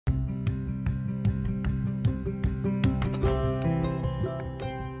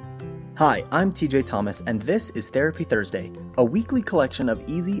Hi, I'm TJ Thomas, and this is Therapy Thursday, a weekly collection of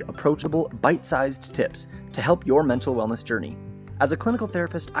easy, approachable, bite-sized tips to help your mental wellness journey. As a clinical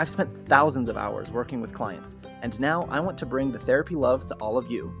therapist, I've spent thousands of hours working with clients, and now I want to bring the therapy love to all of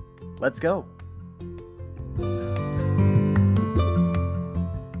you. Let's go!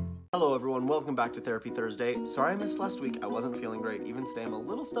 Hello everyone, welcome back to Therapy Thursday. Sorry I missed last week, I wasn't feeling great. Even today I'm a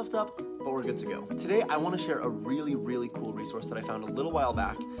little stuffed up, but we're good to go. Today I want to share a really cool resource that I found a little while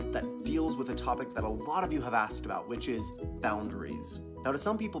back that deals with a topic that a lot of you have asked about, which is boundaries. Now to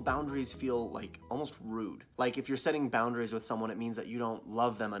some people, boundaries feel like almost rude. Like if you're setting boundaries with someone, it means that you don't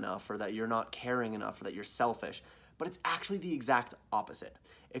love them enough, or that you're not caring enough, or that you're selfish. But it's actually the exact opposite.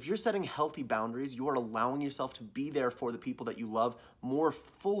 If you're setting healthy boundaries, you are allowing yourself to be there for the people that you love more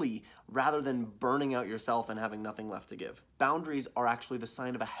fully rather than burning out yourself and having nothing left to give. Boundaries are actually the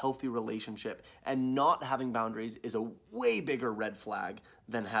sign of a healthy relationship, and not having boundaries is a way bigger red flag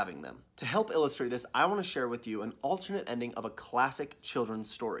than having them. To help illustrate this, I want to share with you an alternate ending of a classic children's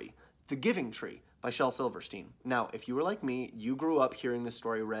story, The Giving Tree by Shel Silverstein. Now, if you were like me, you grew up hearing this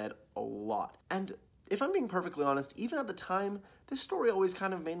story read a lot. And if I'm being perfectly honest, even at the time, this story always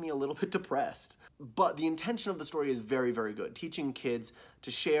kind of made me a little bit depressed. But the intention of the story is very good, teaching kids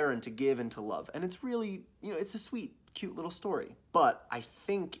to share and to give and to love. And it's really, it's a sweet, cute little story. But I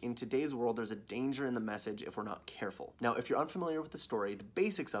think in today's world, there's a danger in the message if we're not careful. Now, if you're unfamiliar with the story, the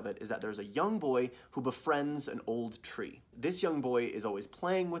basics of it is that there's a young boy who befriends an old tree. This young boy is always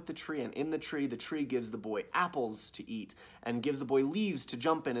playing with the tree, and in the tree gives the boy apples to eat, and gives the boy leaves to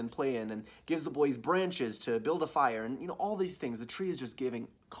jump in and play in, and gives the boys branches to build a fire, and all these things. The tree is just giving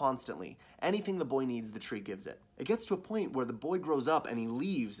constantly. Anything the boy needs, the tree gives it. It gets to a point where the boy grows up and he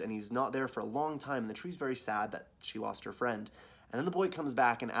leaves, and he's not there for a long time, and the tree's very sad that she lost her friend. And then the boy comes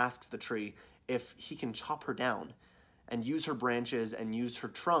back and asks the tree if he can chop her down and use her branches and use her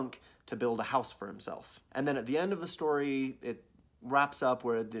trunk to build a house for himself. And then at the end of the story, it wraps up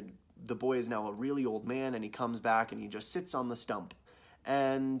where the boy is now a really old man, and he comes back and he just sits on the stump.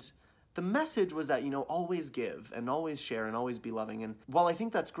 And the message was that, always give and always share and always be loving. And while I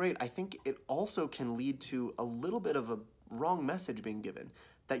think that's great, I think it also can lead to a little bit of a wrong message being given,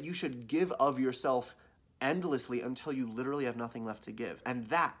 that you should give of yourself endlessly until you literally have nothing left to give. And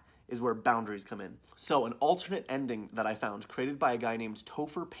that is where boundaries come in. So an alternate ending that I found, created by a guy named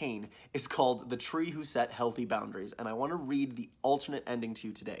Topher Payne, is called The Tree Who Set Healthy Boundaries. And I want to read the alternate ending to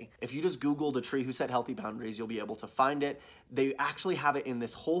you today. If you just Google The Tree Who Set Healthy Boundaries, you'll be able to find it. They actually have it in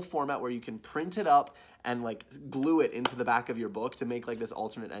this whole format where you can print it up and glue it into the back of your book to make this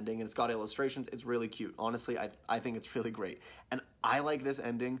alternate ending. And it's got illustrations. It's really cute. Honestly, I think it's really great. And I like this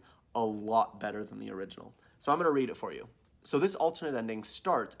ending a lot better than the original. So I'm going to read it for you. So this alternate ending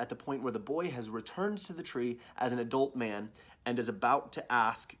starts at the point where the boy has returned to the tree as an adult man and is about to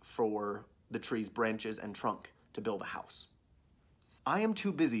ask for the tree's branches and trunk to build a house. "I am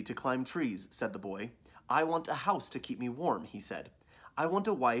too busy to climb trees," said the boy. "I want a house to keep me warm," he said. "I want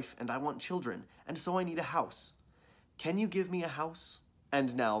a wife and I want children, and so I need a house. Can you give me a house?"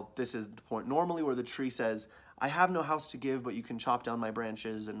 And now this is the point normally where the tree says, "I have no house to give, but you can chop down my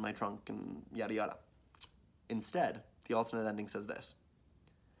branches and my trunk and yada yada." Instead, the alternate ending says this: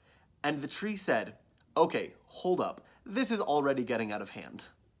 "And the tree said, 'Okay, hold up. This is already getting out of hand.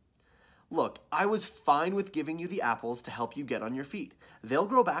 Look, I was fine with giving you the apples to help you get on your feet. They'll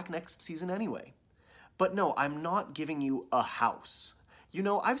grow back next season anyway. But no, I'm not giving you a house.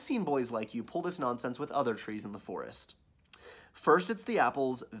 I've seen boys like you pull this nonsense with other trees in the forest. First it's the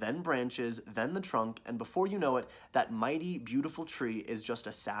apples, then branches, then the trunk, and before you know it, that mighty, beautiful tree is just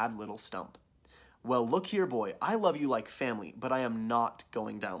a sad little stump. Well, look here, boy, I love you like family, but I am not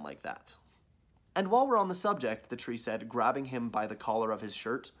going down like that.' And while we're on the subject," the tree said, grabbing him by the collar of his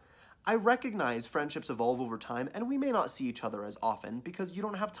shirt, "I recognize friendships evolve over time, and we may not see each other as often because you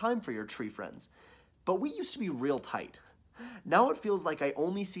don't have time for your tree friends. But we used to be real tight. Now it feels like I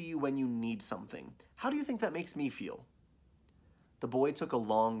only see you when you need something. How do you think that makes me feel?" The boy took a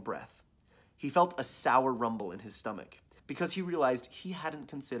long breath. He felt a sour rumble in his stomach because he realized he hadn't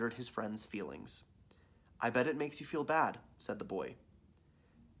considered his friend's feelings. "I bet it makes you feel bad," said the boy.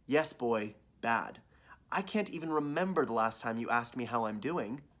 "Yes, boy, bad. I can't even remember the last time you asked me how I'm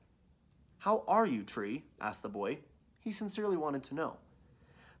doing." "How are you, tree?" asked the boy. He sincerely wanted to know.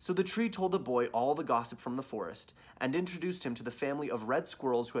 So the tree told the boy all the gossip from the forest and introduced him to the family of red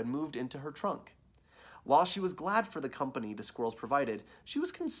squirrels who had moved into her trunk. While she was glad for the company the squirrels provided, she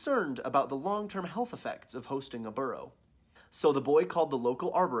was concerned about the long-term health effects of hosting a burrow. So the boy called the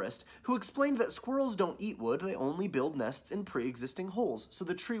local arborist, who explained that squirrels don't eat wood, they only build nests in pre-existing holes, so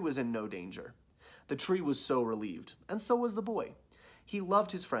the tree was in no danger. The tree was so relieved, and so was the boy. He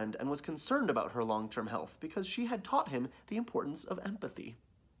loved his friend and was concerned about her long-term health because she had taught him the importance of empathy.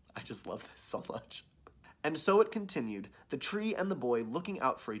 I just love this so much. And so it continued, the tree and the boy looking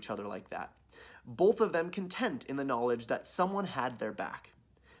out for each other like that. Both of them content in the knowledge that someone had their back.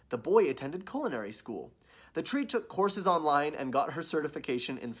 The boy attended culinary school. The tree took courses online and got her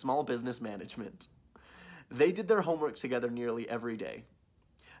certification in small business management. They did their homework together nearly every day.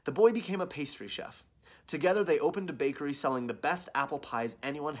 The boy became a pastry chef. Together they opened a bakery selling the best apple pies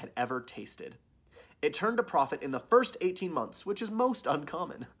anyone had ever tasted. It turned a profit in the first 18 months, which is most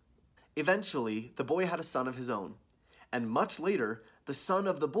uncommon. Eventually, the boy had a son of his own. And much later, the son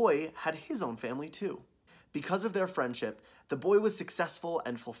of the boy had his own family too. Because of their friendship, the boy was successful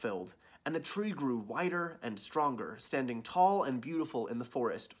and fulfilled, and the tree grew wider and stronger, standing tall and beautiful in the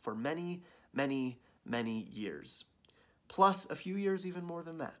forest for many, many, many years. Plus a few years even more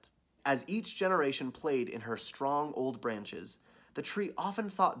than that. As each generation played in her strong old branches, the tree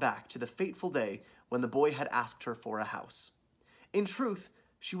often thought back to the fateful day when the boy had asked her for a house. In truth,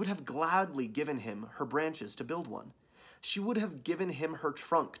 she would have gladly given him her branches to build one. She would have given him her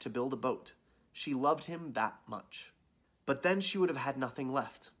trunk to build a boat. She loved him that much. But then she would have had nothing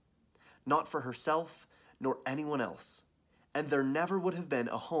left. Not for herself, nor anyone else. And there never would have been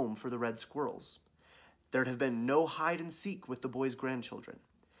a home for the red squirrels. There'd have been no hide and seek with the boy's grandchildren.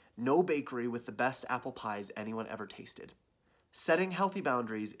 No bakery with the best apple pies anyone ever tasted. Setting healthy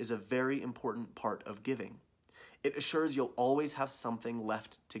boundaries is a very important part of giving. It assures you'll always have something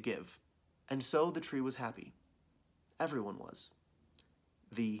left to give. And so the tree was happy. Everyone was.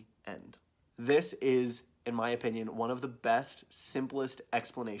 The end. This is, in my opinion, one of the best, simplest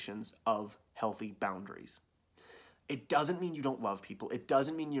explanations of healthy boundaries. It doesn't mean you don't love people. It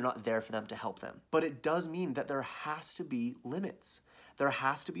doesn't mean you're not there for them to help them. But it does mean that there has to be limits. There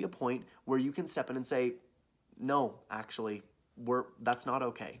has to be a point where you can step in and say, no, actually, that's not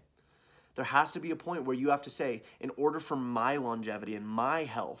okay. There has to be a point where you have to say, in order for my longevity and my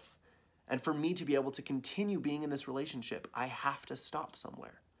health, and for me to be able to continue being in this relationship, I have to stop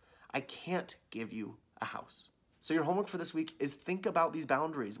somewhere. I can't give you a house. So your homework for this week is think about these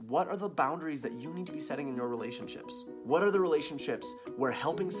boundaries. What are the boundaries that you need to be setting in your relationships? What are the relationships where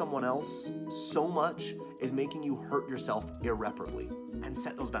helping someone else so much is making you hurt yourself irreparably? And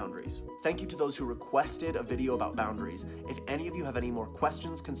set those boundaries. Thank you to those who requested a video about boundaries. If any of you have any more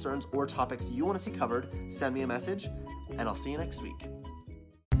questions, concerns, or topics you want to see covered, send me a message, and I'll see you next week.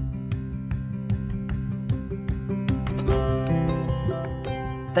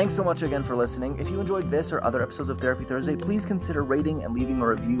 Thanks so much again for listening. If you enjoyed this or other episodes of Therapy Thursday, please consider rating and leaving a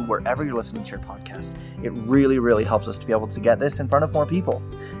review wherever you're listening to your podcast. It really, really helps us to be able to get this in front of more people.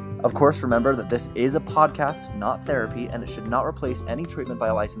 Of course, remember that this is a podcast, not therapy, and it should not replace any treatment by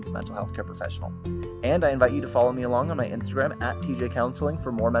a licensed mental health care professional. And I invite you to follow me along on my Instagram @TJ Counseling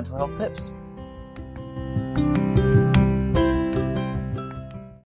for more mental health tips.